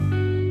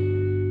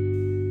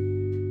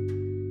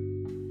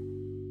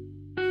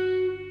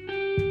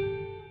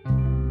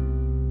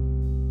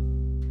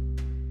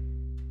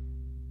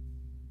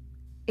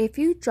If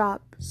you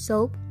drop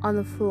soap on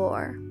the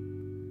floor,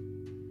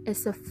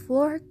 is the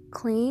floor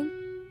clean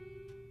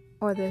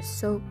or the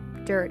soap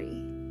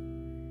dirty?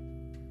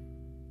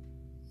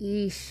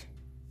 Yeesh.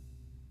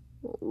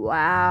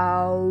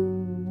 Wow.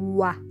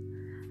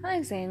 I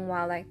like saying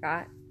wow like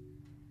that.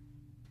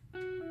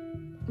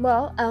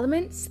 Well,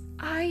 elements,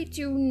 I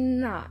do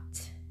not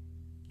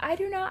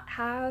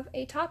have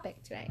a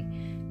topic today.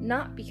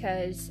 Not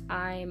because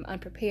I'm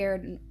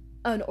unprepared and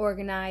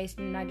unorganized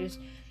and I just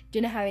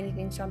didn't have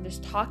anything, so I'm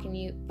just talking to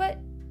you, but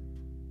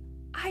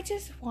I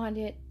just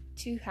wanted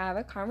to have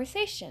a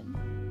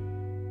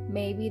conversation.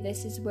 Maybe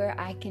this is where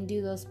I can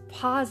do those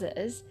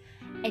pauses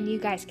and you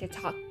guys can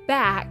talk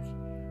back.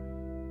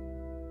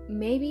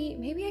 Maybe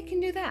I can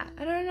do that.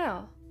 I don't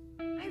know.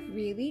 I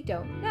really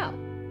don't know.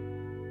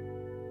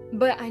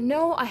 But I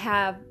know I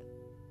have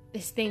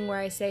this thing where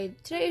I say,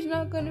 today's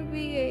not going to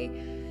be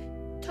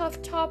a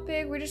tough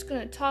topic. We're just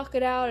going to talk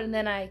it out. And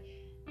then I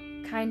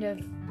kind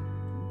of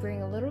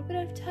bring a little bit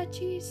of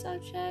touchy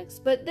subjects.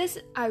 But this,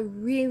 I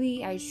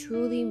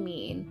truly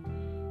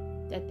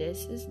mean that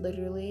this is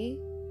literally,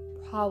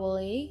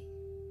 probably,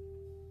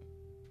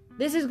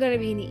 this is going to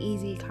be an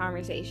easy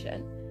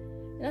conversation.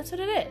 And that's what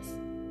it is.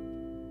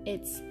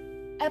 It's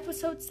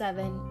episode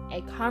 7,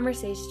 a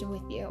conversation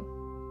with you.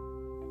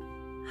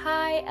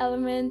 Hi,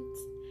 elements.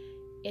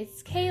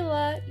 It's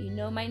Kayla. You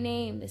know my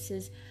name. This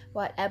is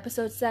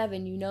episode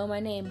 7. You know my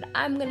name. But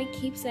I'm going to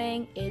keep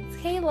saying it's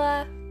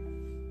Kayla.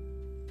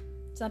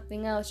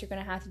 Something else you're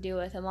going to have to deal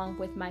with along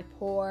with my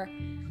poor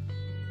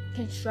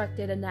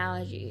constructed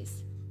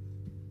analogies.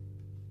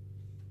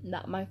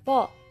 Not my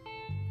fault.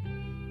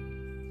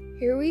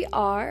 Here we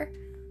are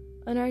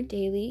on our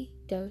daily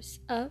dose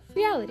of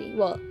reality.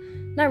 Well,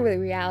 not really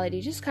reality,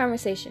 just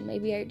conversation.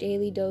 Maybe our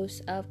daily dose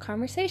of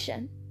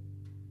conversation.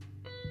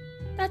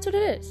 That's what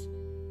it is.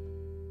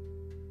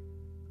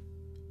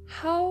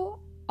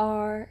 How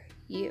are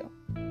you?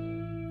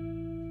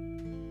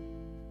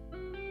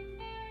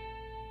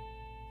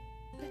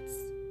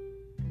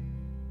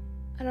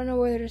 I don't know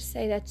whether to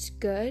say that's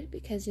good,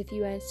 because if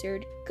you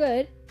answered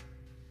good,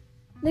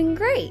 then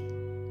great.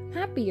 I'm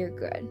happy you're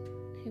good.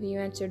 If you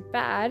answered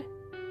bad,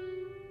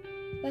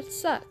 that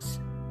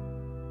sucks.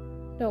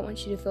 Don't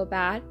want you to feel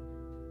bad.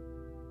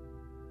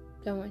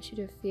 Don't want you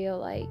to feel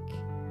like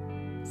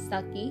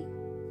sucky.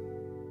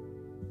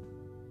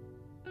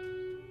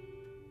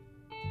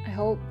 I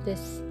hope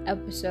this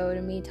episode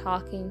of me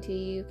talking to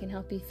you can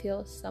help you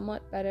feel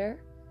somewhat better.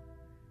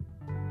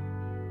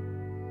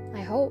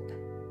 I hope.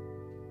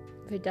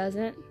 If it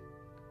doesn't,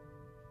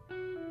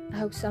 I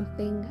hope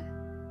something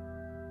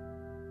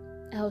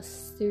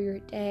else through your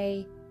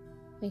day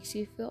makes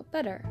you feel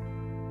better.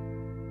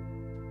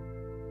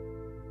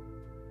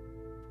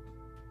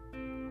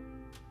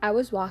 I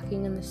was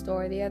walking in the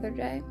store the other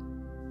day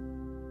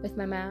with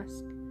my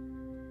mask,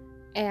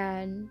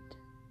 and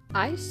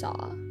I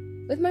saw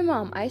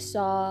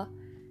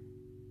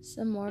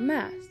some more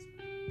masks.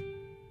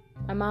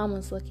 My mom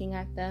was looking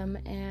at them,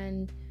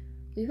 and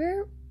we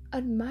were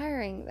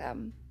admiring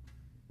them.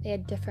 They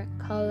had different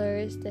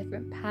colors,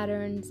 different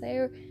patterns.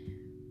 They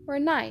were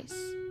nice.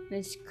 And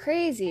it's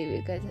crazy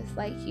because it's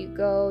like you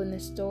go in the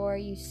store,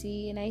 you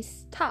see a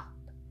nice top,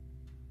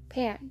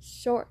 pants,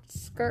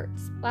 shorts,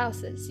 skirts,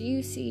 blouses.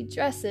 You see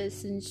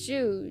dresses and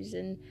shoes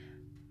and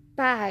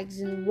bags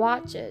and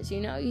watches.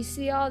 You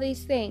see all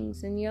these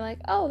things and you're like,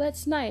 oh,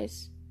 that's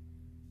nice.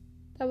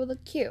 That would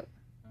look cute.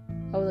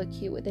 That would look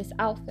cute with this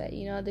outfit.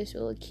 This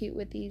would look cute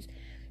with these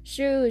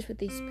shoes, with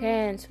these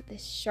pants, with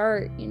this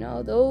shirt.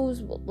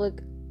 Those will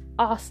look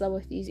awesome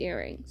with these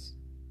earrings.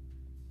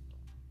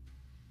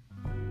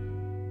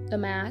 The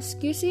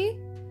masks, you see,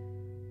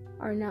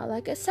 are not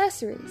like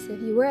accessories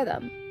if you wear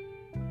them.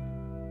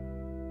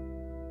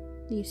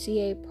 You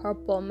see a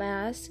purple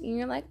mask and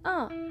you're like,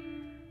 oh,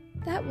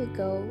 that would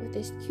go with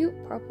this cute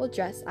purple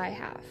dress I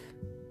have.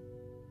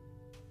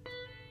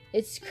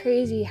 It's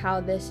crazy how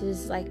this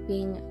is like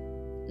being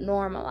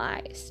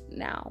normalized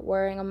now,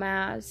 wearing a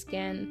mask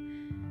and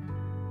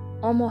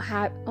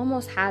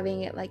almost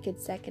having it like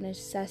it's like an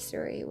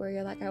accessory where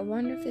you're like, I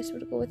wonder if this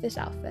would go with this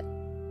outfit.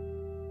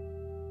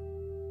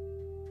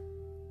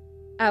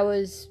 I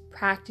was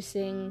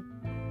practicing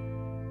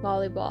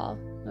volleyball.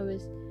 I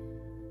was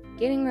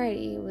getting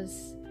ready. It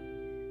was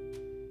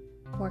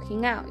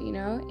working out,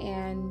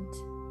 and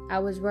I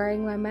was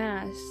wearing my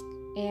mask.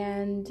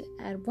 And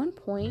at one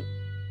point,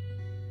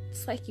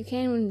 it's like you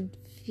can't even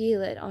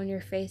feel it on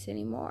your face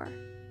anymore.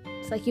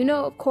 It's like,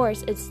 of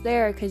course, it's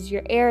there because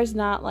your air is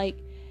not like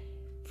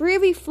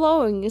freely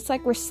flowing. It's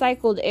like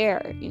recycled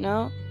air,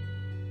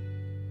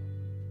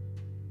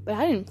 But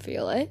I didn't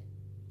feel it.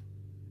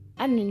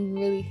 I didn't even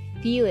really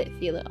feel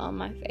it on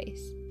my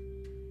face.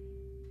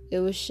 It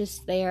was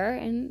just there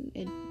and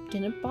it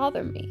didn't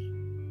bother me.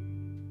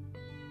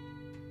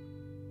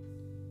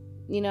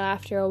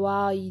 After a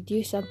while you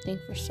do something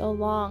for so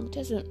long, it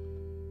doesn't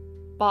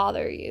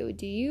bother you.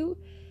 Do you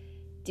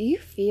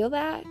feel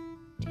that?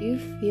 Do you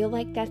feel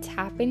like that's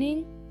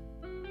happening?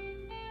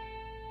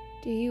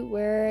 Do you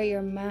wear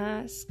your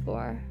mask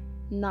or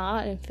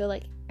not and feel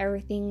like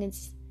everything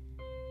is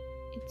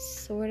it's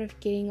sort of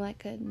getting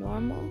like a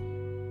normal.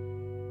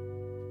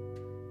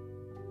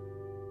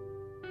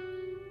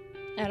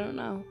 I don't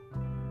know.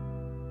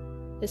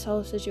 This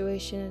whole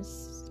situation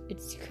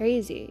it's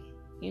crazy,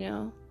 you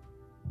know?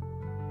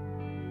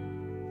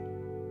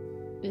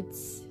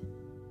 It's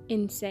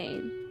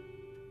insane.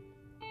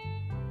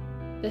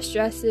 The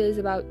stresses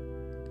about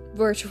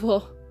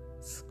virtual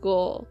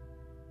school,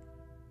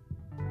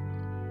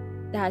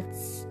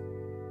 that's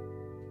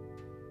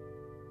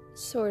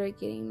sort of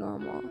getting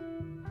normal.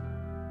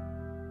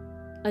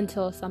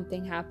 Until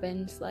something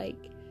happens,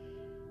 like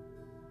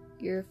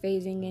you're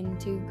phasing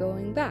into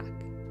going back.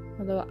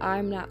 Although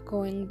I'm not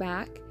going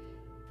back,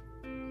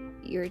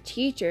 your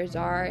teachers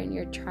are, and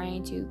you're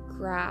trying to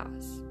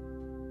grasp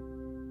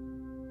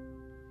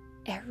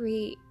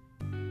every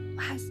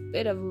last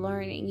bit of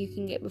learning you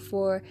can get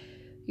before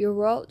your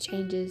world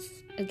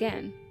changes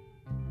again.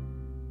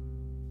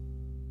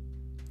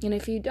 And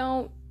if you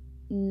don't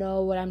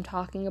know what I'm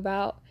talking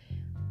about,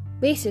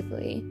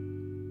 basically,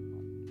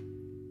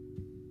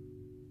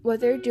 what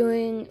they're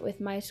doing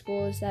with my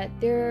school is that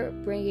they're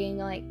bringing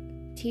like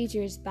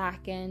teachers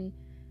back in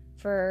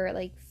for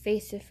like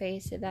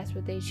face-to-face, if that's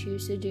what they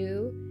choose to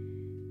do.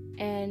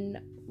 And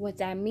what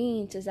that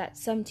means is that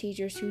some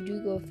teachers who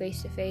do go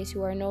face-to-face,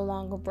 who are no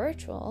longer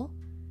virtual,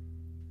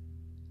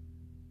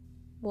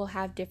 will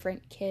have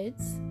different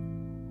kids,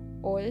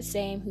 or the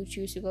same who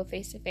choose to go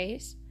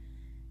face-to-face.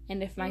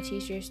 And if my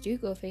teachers do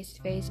go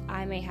face-to-face,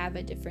 I may have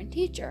a different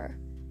teacher.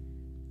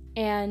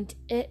 And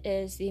it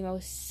is the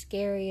most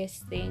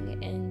scariest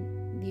thing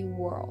in the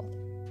world.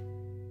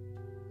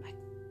 Like,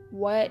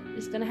 what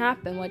is going to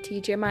happen? What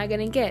teacher am I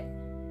going to get?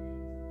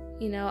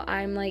 You know,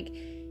 I'm like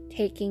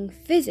taking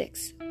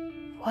physics.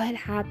 What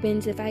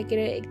happens if I get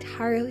an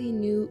entirely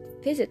new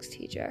physics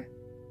teacher?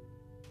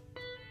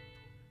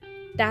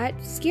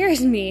 That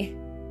scares me.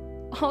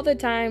 All the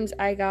times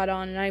I got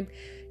on and I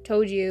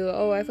told you,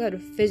 oh, I've got a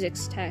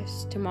physics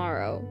test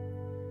tomorrow.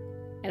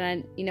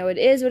 And it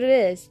is what it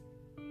is.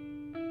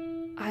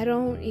 I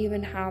don't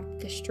even have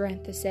the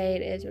strength to say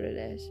it is what it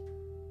is.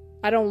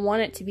 I don't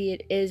want it to be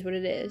it is what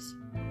it is.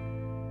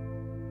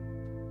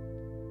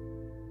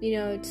 You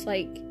know, it's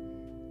like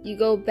you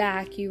go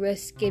back, you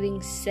risk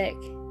getting sick.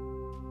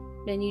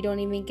 Then you don't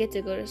even get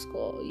to go to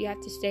school. You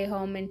have to stay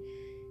home and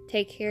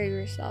take care of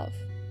yourself.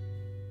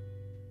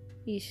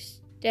 You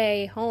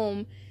stay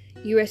home,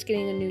 you risk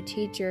getting a new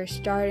teacher,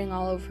 starting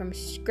all over from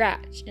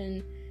scratch.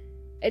 And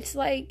it's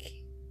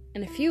like,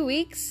 in a few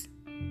weeks,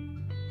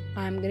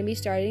 I'm going to be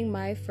starting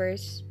my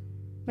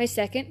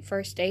second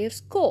first day of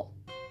school.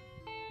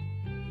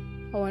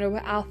 I wonder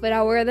what outfit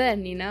I'll wear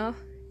then, you know?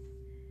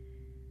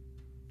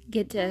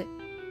 Get to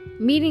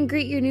meet and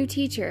greet your new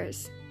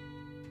teachers.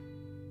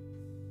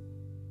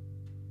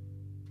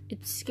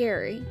 It's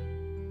scary.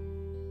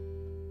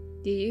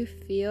 Do you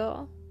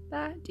feel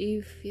that? Do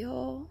you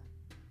feel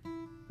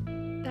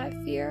that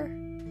fear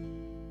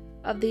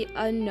of the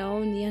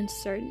unknown, the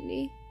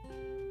uncertainty?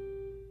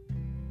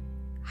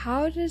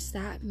 How does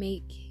that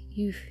make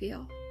you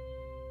feel?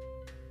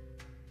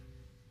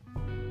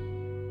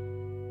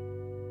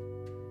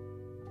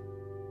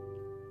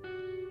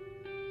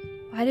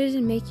 Why does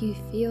it make you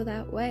feel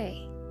that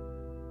way?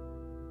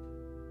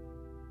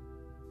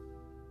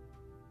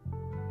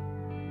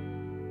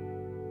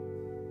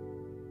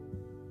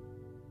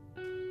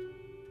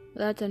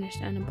 Well, that's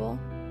understandable.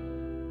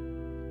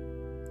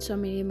 So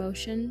many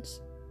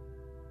emotions.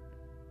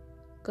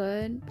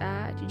 Good,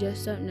 bad, you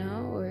just don't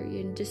know, or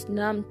you're just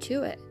numb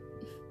to it.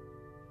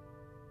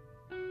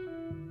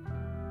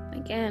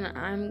 Again,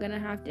 I'm gonna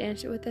have to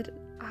answer with it.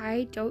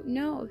 I don't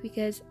know,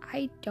 because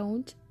I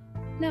don't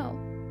know.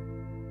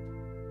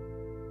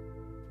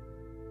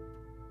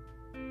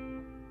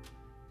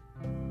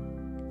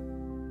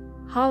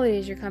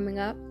 Holidays are coming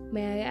up,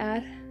 may I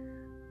add.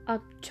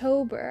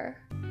 October.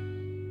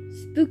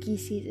 Spooky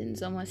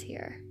season's almost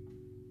here.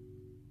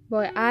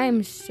 Boy, I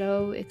am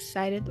so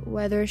excited. The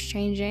weather's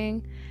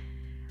changing.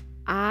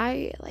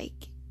 I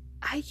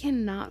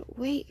cannot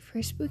wait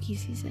for spooky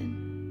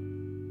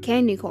season.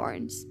 Candy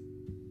corns.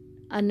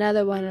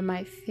 Another one of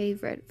my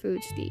favorite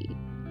foods to eat.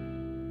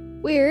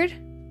 Weird.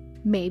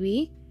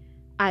 Maybe.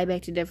 I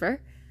beg to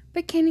differ.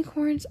 But candy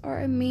corns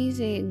are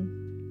amazing.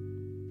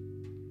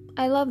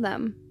 I love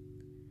them.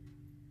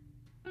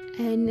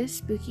 And this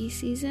spooky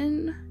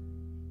season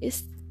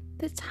is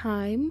the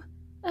time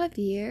of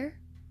year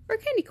for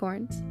candy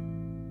corns.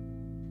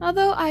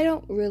 Although I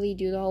don't really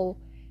do the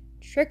whole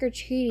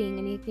trick-or-treating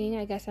anything.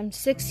 I guess I'm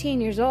 16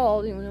 years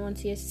old. You want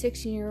to see a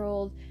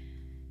 16-year-old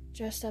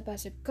dressed up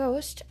as a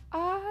ghost.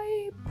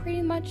 I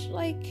pretty much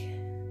like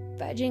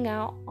vegging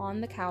out on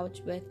the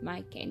couch with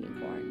my candy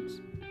corns.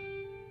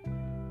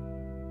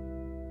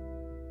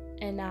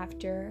 And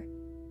after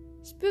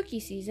spooky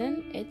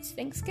season, it's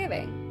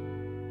Thanksgiving.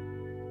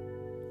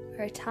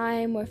 For a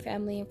time where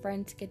family and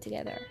friends get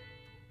together.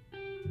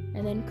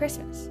 And then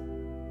Christmas.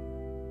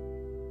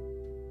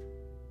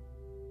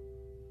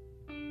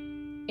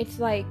 It's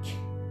like,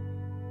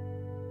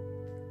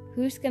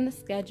 who's gonna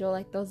schedule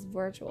like those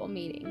virtual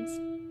meetings?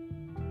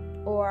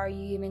 Or are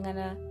you even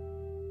gonna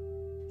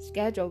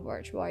schedule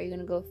virtual? Are you going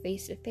to go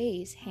face to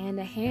face, hand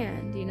to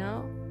hand,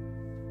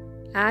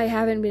 I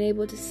haven't been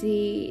able to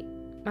see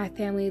my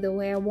family the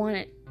way I want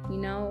it,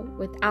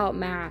 without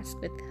masks,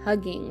 with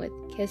hugging, with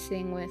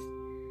kissing, with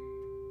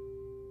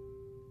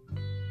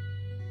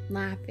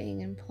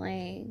laughing and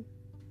playing.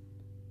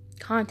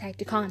 Contact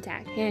to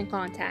contact, hand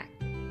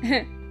contact.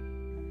 And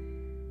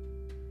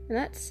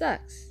that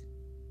sucks.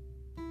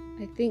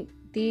 I think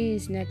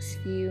these next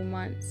few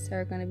months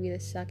are going to be the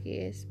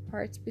suckiest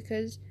parts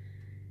because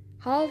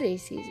holiday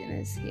season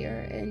is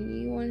here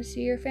and you want to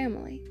see your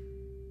family.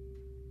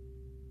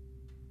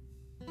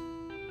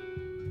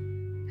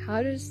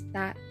 How does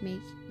that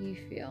make you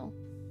feel?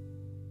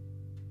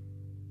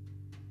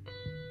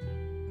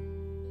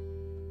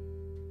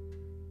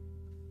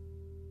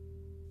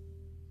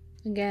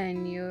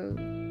 Again,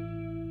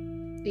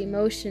 the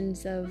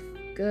emotions of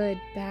good,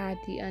 bad,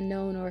 the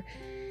unknown, or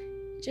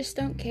just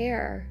don't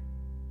care.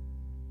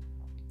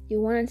 You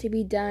want it to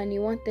be done.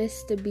 You want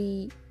this to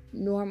be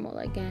normal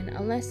again,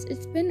 unless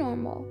it's been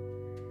normal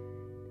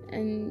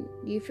and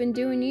you've been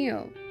doing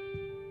you.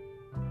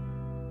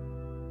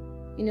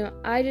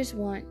 I just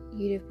want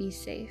you to be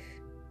safe.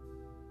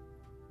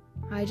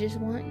 I just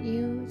want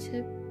you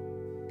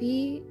to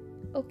be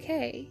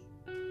okay.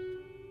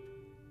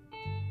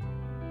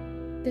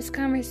 This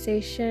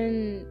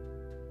conversation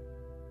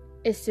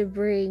is to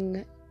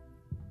bring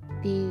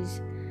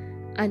these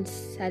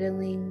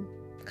unsettling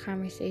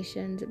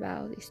conversations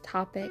about these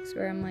topics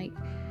where I'm like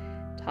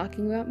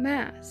talking about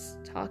masks,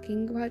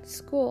 talking about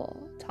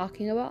school,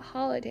 talking about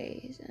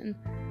holidays, and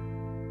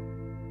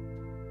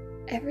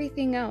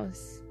everything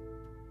else.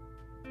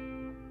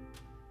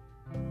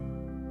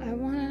 I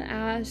want to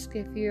ask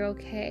if you're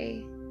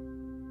okay,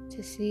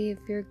 to see if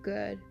you're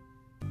good,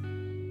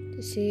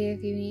 to see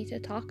if you need to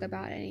talk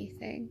about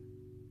anything.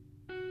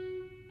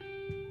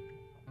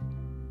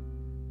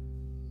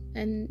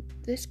 And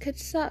this could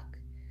suck,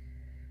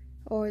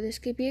 or this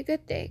could be a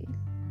good thing.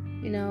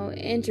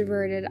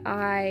 Introverted,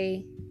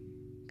 I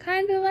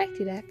kind of liked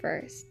it at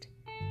first.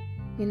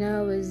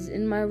 Was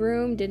in my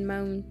room, did my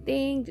own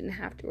thing, didn't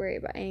have to worry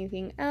about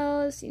anything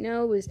else,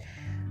 was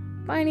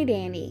fine and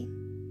dandy.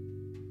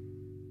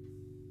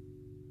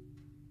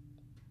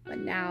 But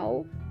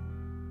now,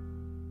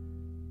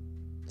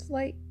 it's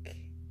like,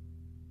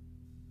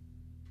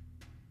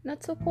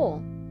 not so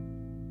cool.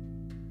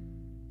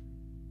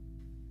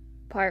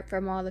 Apart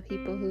from all the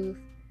people who've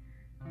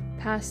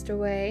passed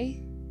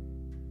away,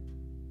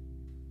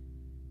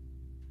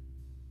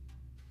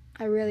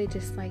 I really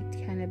just liked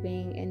kind of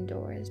being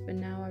indoors, but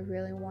now I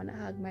really want to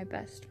hug my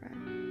best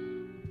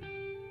friend.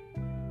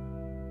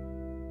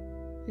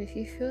 If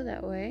you feel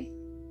that way,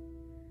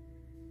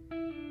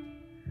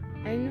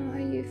 I know how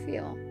you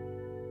feel.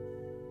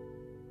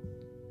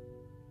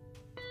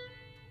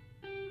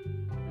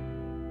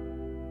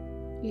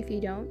 If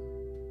you don't,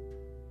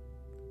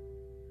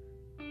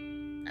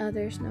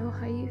 others know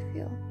how you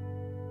feel.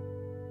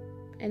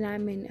 And I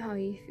mean how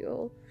you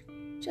feel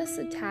just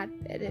a tad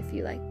bit if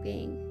you like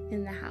being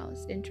in the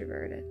house,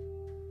 introverted.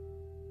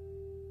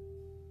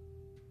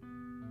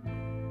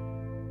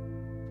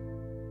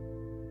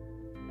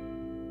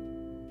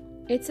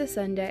 It's a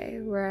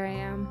Sunday where I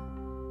am.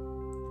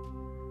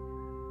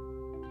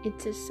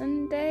 It's a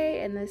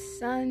Sunday and the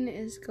sun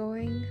is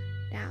going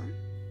down.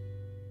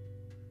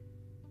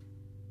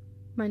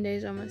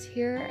 Monday's almost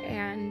here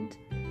and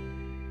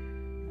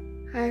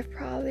I've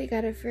probably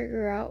got to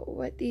figure out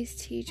what these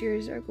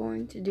teachers are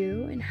going to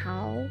do and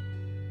how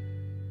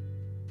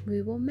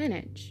we will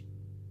manage.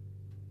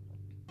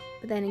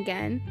 But then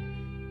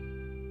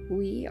again,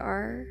 we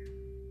are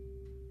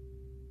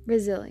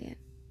resilient.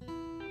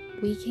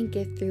 We can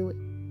get through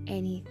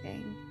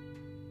anything.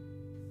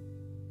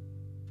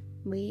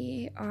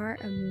 We are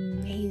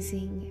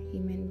amazing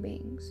human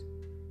beings.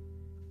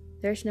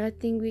 There's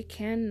nothing we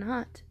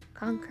cannot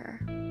conquer.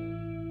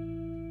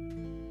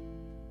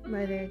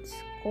 Whether it's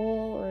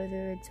school,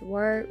 whether it's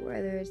work,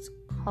 whether it's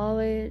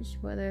college,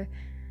 whether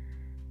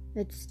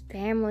it's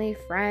family,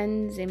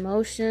 friends,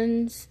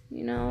 emotions,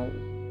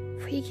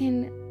 we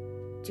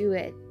can do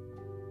it.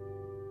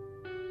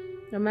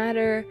 No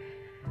matter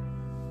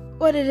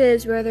what it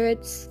is, whether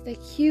it's the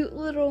cute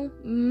little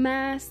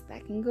mask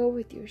that can go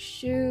with your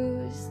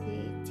shoes,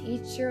 the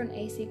teacher on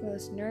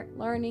asynchronous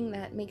learning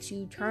that makes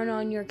you turn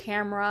on your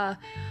camera,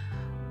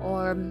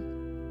 or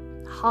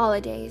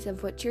holidays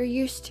of what you're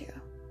used to.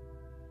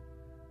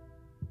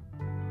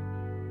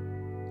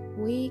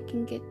 We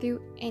can get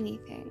through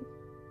anything.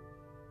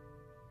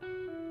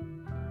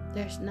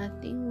 There's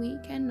nothing we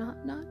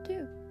cannot not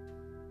do.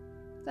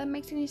 If that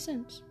makes any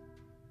sense.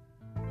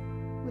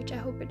 Which I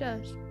hope it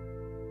does.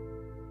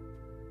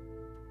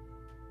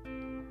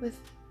 With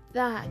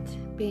that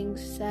being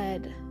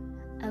said,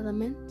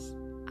 elements,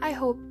 I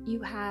hope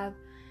you have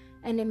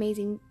an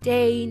amazing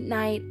day,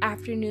 night,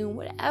 afternoon,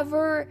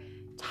 whatever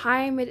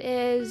time it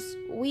is,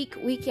 week,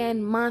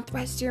 weekend, month,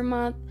 rest of your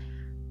month.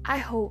 I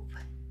hope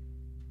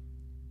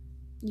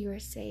you are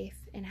safe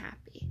and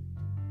happy.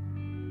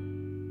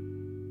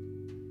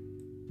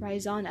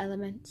 Rise on,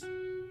 elements.